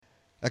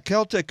A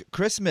Celtic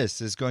Christmas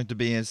is going to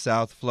be in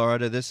South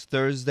Florida this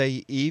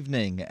Thursday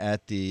evening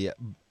at the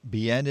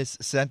Bienes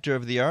Center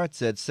of the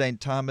Arts at St.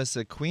 Thomas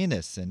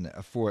Aquinas in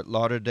Fort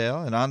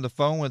Lauderdale. And on the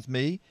phone with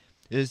me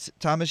is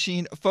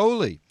Tomaseen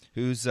Foley,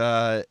 who's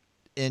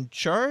in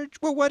charge.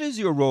 Well, what is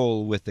your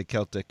role with the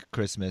Celtic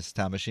Christmas,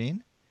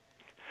 Tomaseen?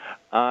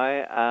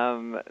 I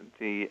am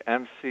the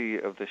MC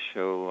of the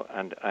show,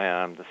 and I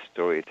am the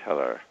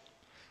storyteller.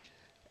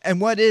 And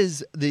what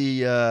is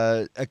the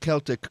a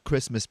Celtic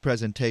Christmas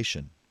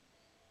presentation?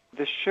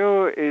 The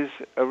show is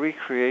a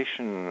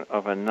recreation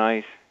of a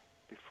night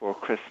before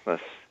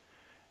Christmas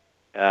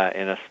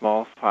in a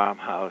small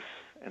farmhouse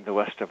in the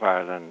west of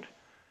Ireland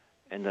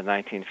in the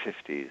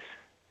 1950s,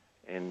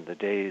 in the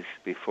days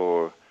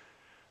before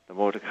the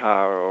motor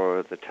car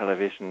or the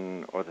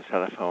television or the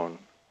telephone,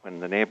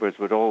 when the neighbours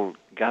would all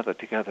gather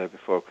together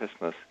before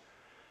Christmas,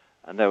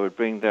 and they would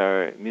bring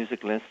their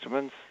musical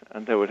instruments,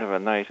 and they would have a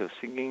night of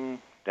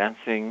singing,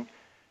 dancing,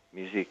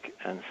 music,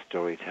 and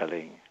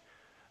storytelling.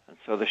 And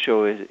so the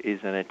show is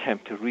an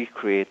attempt to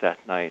recreate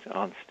that night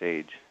on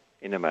stage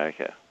in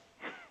America.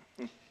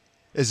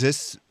 Is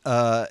this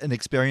an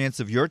experience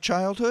of your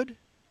childhood?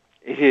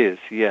 It is,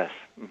 yes.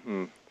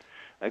 Mm-hmm.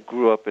 I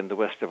grew up in the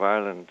west of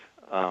Ireland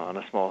on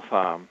a small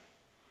farm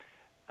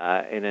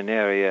in an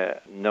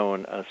area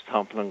known as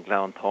Tomplin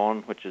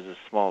Glounthaune, which is a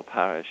small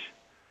parish.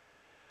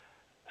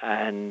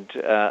 And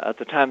at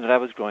the time that I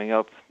was growing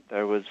up,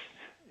 there was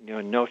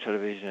no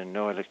television,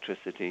 no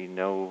electricity,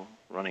 no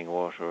running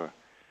water.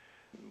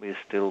 We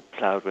still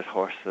ploughed with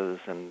horses,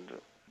 and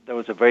there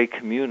was a very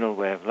communal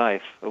way of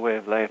life, a way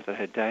of life that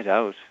had died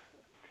out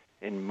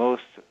in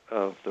most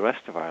of the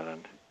rest of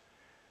Ireland,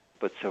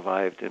 but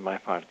survived in my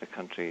part of the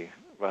country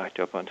right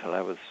up until I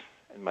was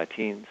in my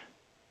teens.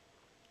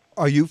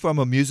 Are you from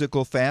a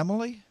musical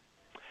family?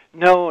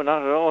 No,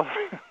 not at all.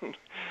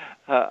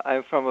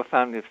 I'm from a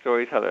family of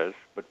storytellers,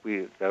 but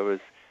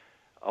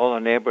all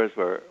our neighbours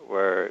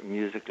were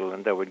musical,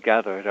 and they would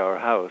gather at our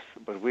house,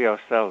 but we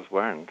ourselves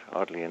weren't,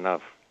 oddly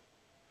enough.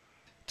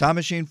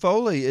 Tomaseen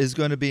Foley is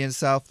going to be in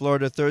South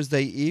Florida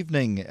Thursday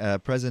evening, a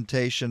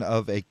presentation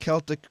of A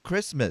Celtic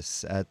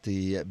Christmas at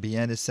the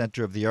Bienes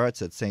Center of the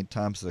Arts at St.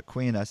 Thomas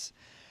Aquinas.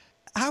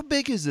 How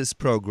big is this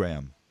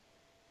program?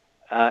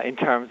 In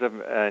terms of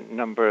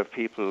number of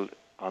people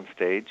on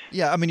stage?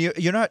 Yeah, I mean,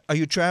 you're not. Are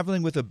you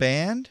traveling with a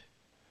band?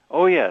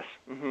 Oh, yes.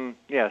 Mm-hmm.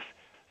 Yes.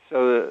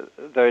 So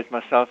there's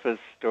myself as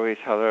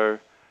storyteller,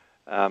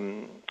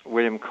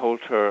 William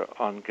Coulter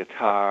on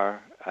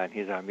guitar, and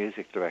he's our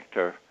music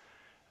director.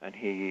 And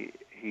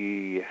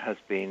he has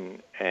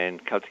been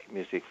in Celtic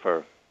music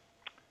for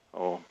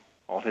all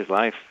his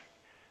life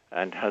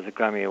and has a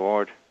Grammy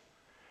Award.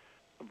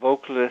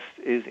 Vocalist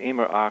is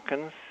Emer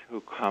Arkins,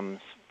 who comes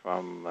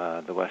from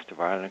the west of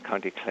Ireland,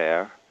 County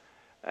Clare,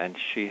 and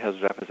she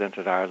has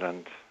represented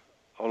Ireland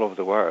all over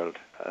the world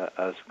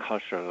as a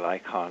cultural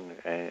icon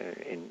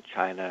in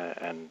China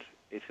and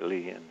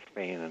Italy and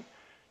Spain and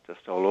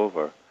just all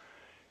over.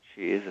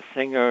 She is a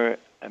singer,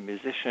 a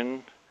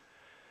musician,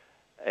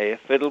 a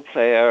fiddle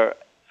player,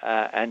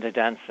 and a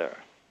dancer.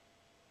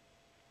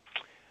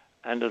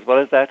 And as well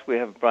as that, we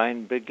have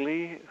Brian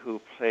Bigley, who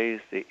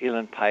plays the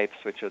uilleann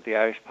pipes, which are the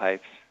Irish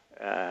pipes,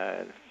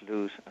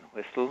 flute and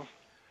whistle.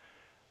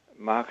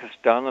 Marcus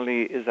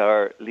Donnelly is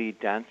our lead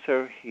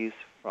dancer. He's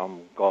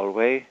from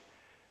Galway,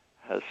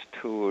 has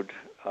toured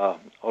all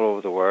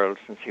over the world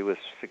since he was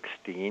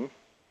 16.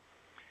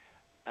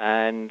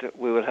 And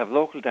we will have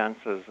local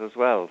dancers as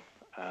well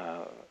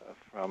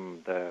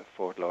from the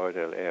Fort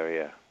Lauderdale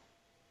area.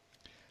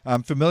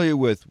 I'm familiar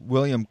with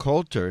William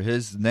Coulter.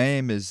 His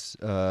name is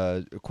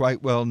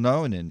quite well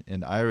known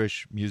in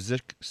Irish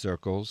music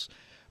circles,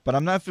 but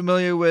I'm not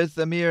familiar with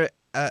Amir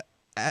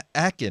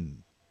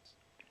Akin.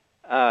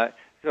 So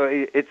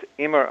it's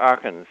Emer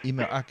Arkins.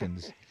 Emer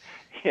Arkins.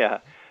 Yeah,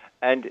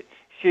 and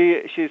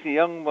she's a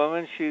young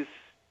woman. She's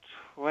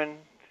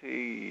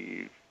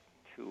 22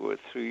 or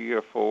 3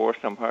 or 4,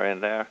 somewhere in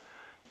there,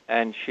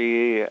 and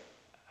she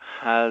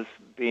has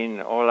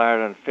been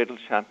All-Ireland fiddle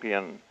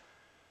champion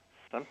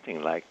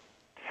something like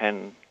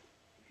 10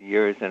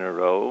 years in a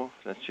row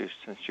since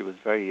she was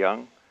very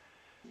young.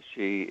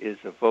 She is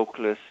a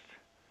vocalist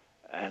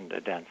and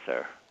a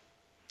dancer.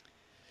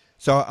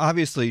 So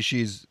obviously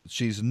she's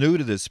new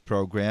to this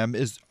program.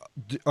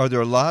 Are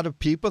there a lot of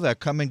people that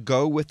come and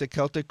go with the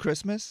Celtic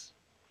Christmas?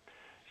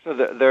 So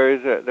there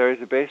is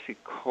a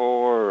basic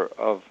core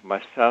of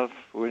myself,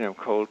 William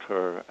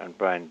Coulter, and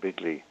Brian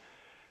Bigley.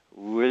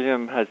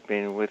 William has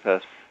been with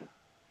us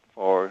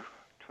for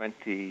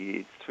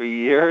 23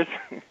 years.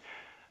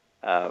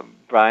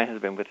 Brian has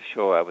been with the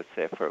show, I would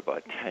say, for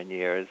about 10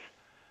 years.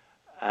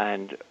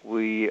 And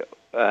we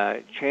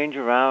change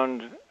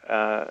around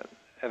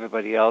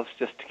everybody else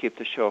just to keep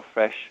the show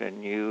fresh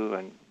and new,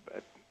 and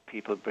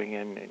people bring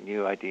in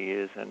new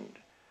ideas and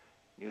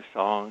new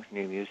songs,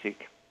 new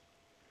music.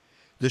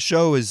 The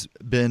show has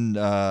been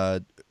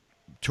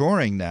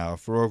touring now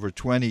for over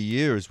 20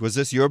 years. Was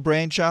this your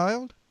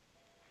brainchild?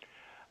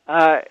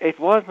 It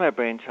was my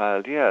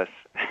brainchild, yes.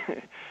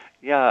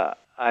 Yeah,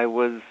 I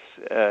was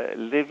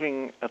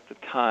living at the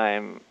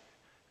time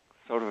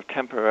sort of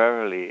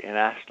temporarily in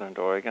Ashland,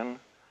 Oregon,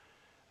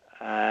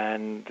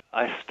 and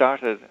I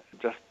started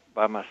just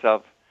by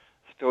myself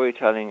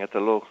storytelling at the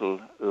local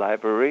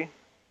library.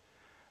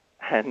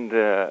 And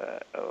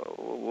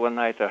one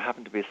night there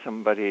happened to be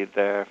somebody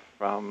there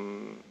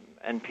from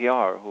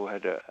NPR who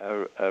had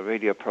a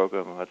radio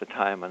program at the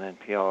time on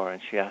NPR,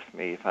 and she asked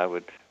me if I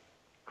would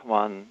come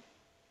on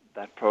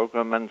that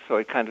program, and so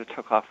it kind of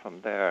took off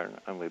from there,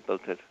 and we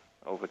built it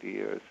over the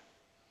years.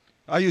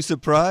 Are you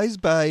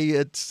surprised by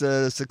its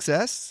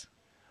success?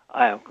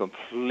 I am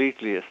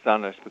completely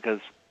astonished because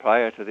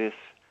prior to this,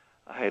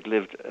 I had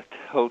lived a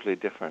totally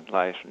different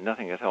life,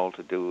 nothing at all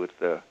to do with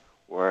the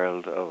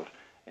world of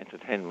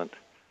entertainment.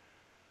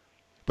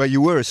 But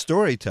you were a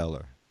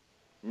storyteller.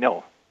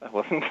 No, I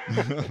wasn't.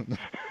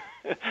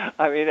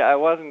 I mean, I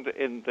wasn't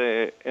in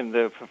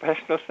the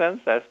professional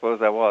sense. I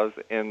suppose I was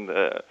in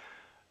the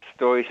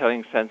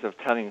storytelling sense of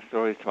telling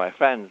stories to my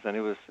friends.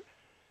 And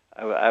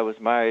I was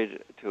married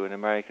to an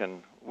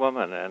American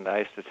woman, and I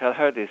used to tell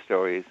her these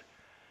stories.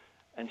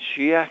 And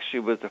she actually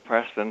was the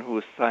person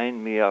who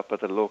signed me up at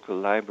the local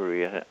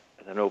library at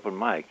an open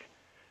mic,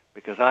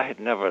 because I had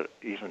never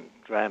even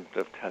dreamt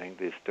of telling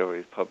these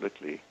stories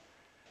publicly,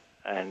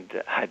 and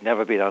had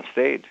never been on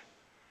stage.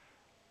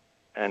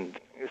 And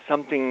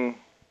something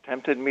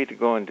tempted me to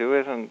go and do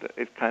it, and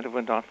it kind of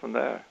went on from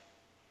there.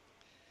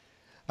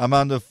 I'm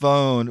on the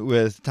phone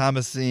with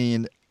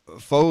Tomaseen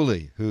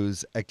Foley,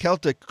 whose A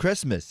Celtic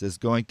Christmas is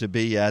going to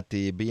be at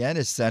the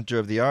Bienis Center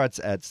of the Arts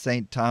at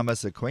St.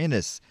 Thomas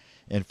Aquinas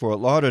in Fort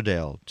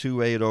Lauderdale,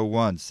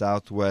 2801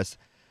 Southwest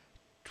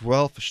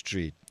 12th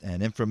Street.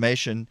 And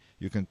information,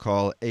 you can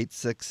call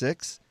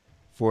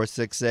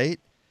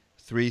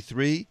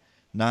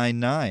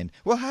 866-468-3399.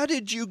 Well, how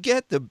did you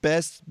get the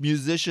best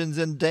musicians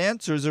and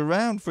dancers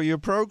around for your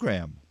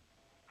program?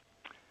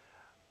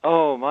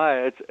 Oh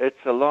my,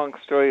 it's a long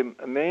story,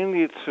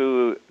 mainly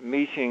through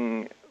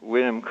meeting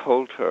William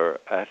Coulter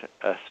at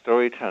a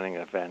storytelling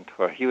event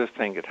where he was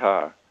playing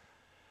guitar.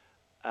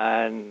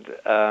 And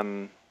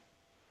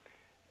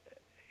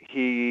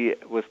he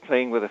was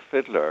playing with a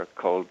fiddler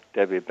called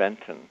Debbie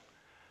Benton.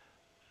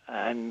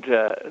 And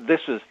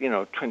this was,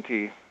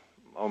 20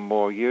 or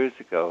more years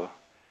ago.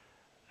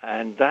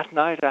 And that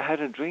night I had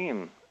a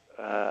dream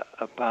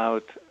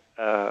about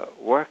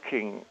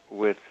working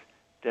with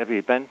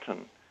Debbie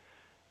Benton.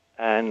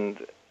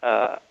 And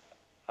I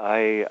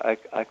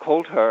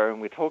called her and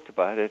we talked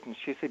about it, and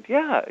she said,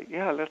 yeah,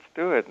 let's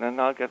do it. And then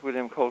I'll get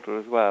William Coulter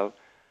as well.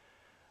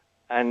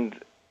 And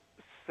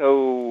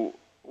so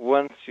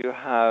once you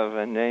have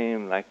a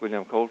name like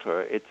William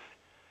Coulter, it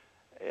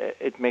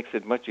makes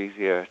it much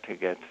easier to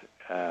get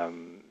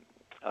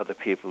other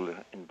people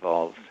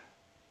involved.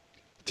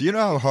 Do you know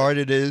how hard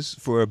it is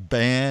for a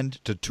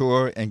band to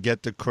tour and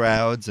get the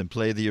crowds and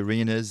play the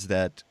arenas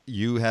that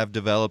you have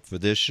developed for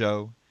this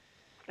show?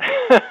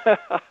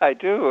 I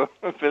do,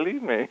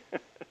 believe me.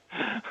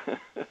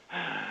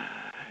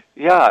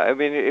 Yeah, I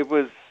mean, it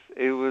was.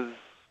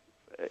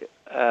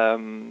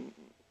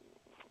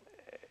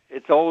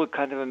 It's all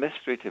kind of a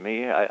mystery to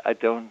me. I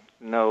don't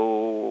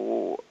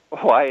know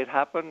why it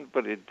happened,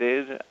 but it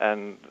did,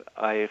 and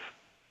I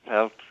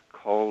felt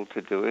called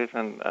to do it,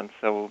 and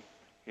so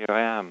here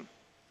I am.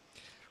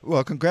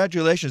 Well,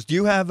 congratulations. Do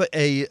you have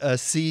a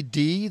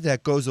CD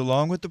that goes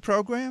along with the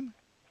program?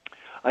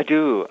 I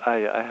do.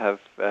 I have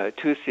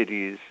two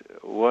CDs.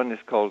 One is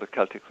called A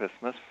Celtic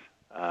Christmas,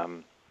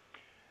 and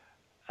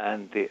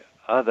the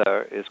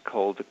other is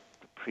called The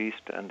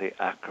Priest and the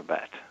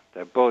Acrobat.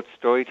 They're both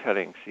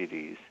storytelling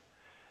CDs,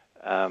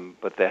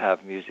 but they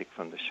have music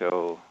from the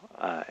show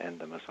in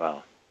them as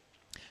well.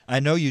 I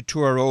know you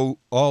tour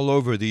all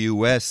over the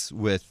U.S.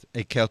 with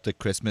A Celtic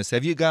Christmas.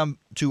 Have you gone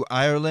to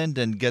Ireland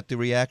and get the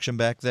reaction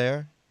back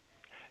there?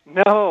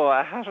 No,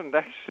 I haven't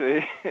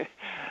actually.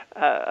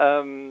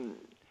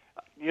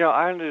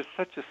 Ireland is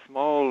such a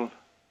small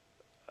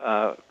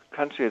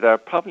country. There are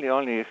probably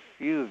only a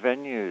few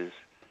venues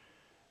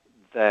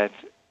that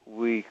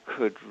we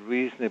could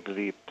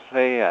reasonably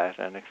play at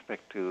and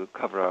expect to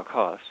cover our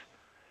costs.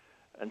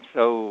 And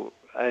so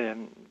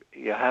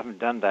you haven't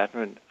done that,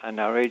 and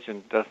our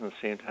agent doesn't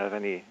seem to have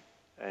any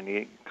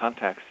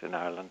contacts in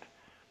Ireland.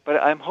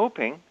 But I'm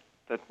hoping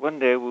that one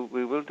day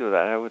we will do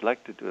that. I would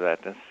like to do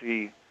that and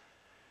see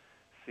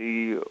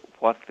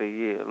what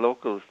the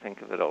locals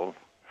think of it all.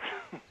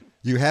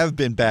 You have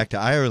been back to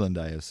Ireland,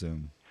 I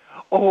assume.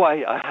 Oh,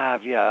 I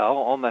have, yeah.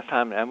 All my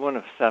family. I'm one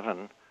of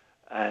 7,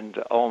 and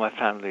all my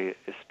family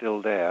is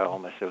still there, all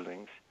my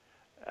siblings.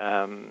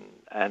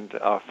 And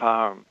our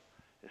farm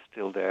is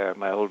still there.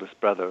 My oldest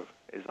brother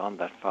is on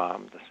that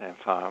farm, the same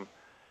farm,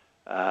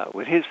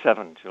 with his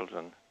 7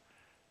 children.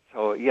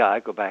 So, yeah,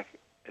 I go back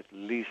at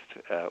least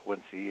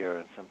once a year,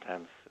 and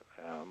sometimes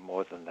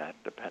more than that,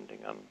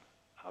 depending on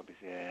how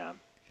busy I am.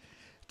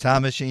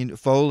 Tomaseen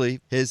Foley,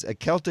 his A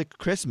Celtic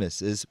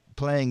Christmas is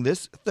playing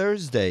this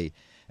Thursday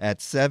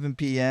at 7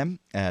 p.m.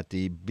 at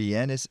the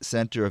Bienis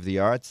Center of the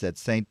Arts at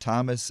St.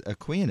 Thomas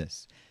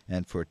Aquinas.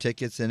 And for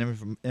tickets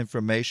and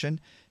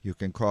information, you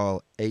can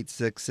call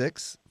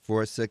 866-468-3399.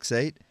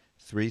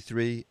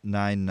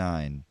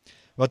 468-3399.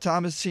 Well,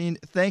 Tomaseen,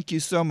 thank you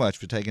so much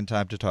for taking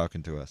time to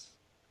talking to us.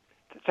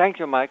 Thank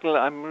you, Michael.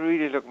 I'm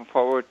really looking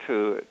forward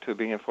to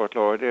being in Fort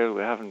Lauderdale.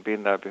 We haven't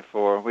been there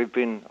before. We've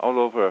been all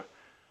over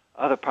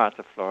other parts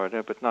of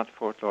Florida, but not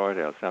Fort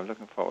Lauderdale, so I'm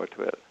looking forward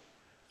to it.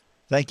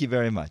 Thank you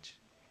very much.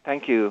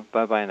 Thank you.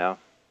 Bye-bye now.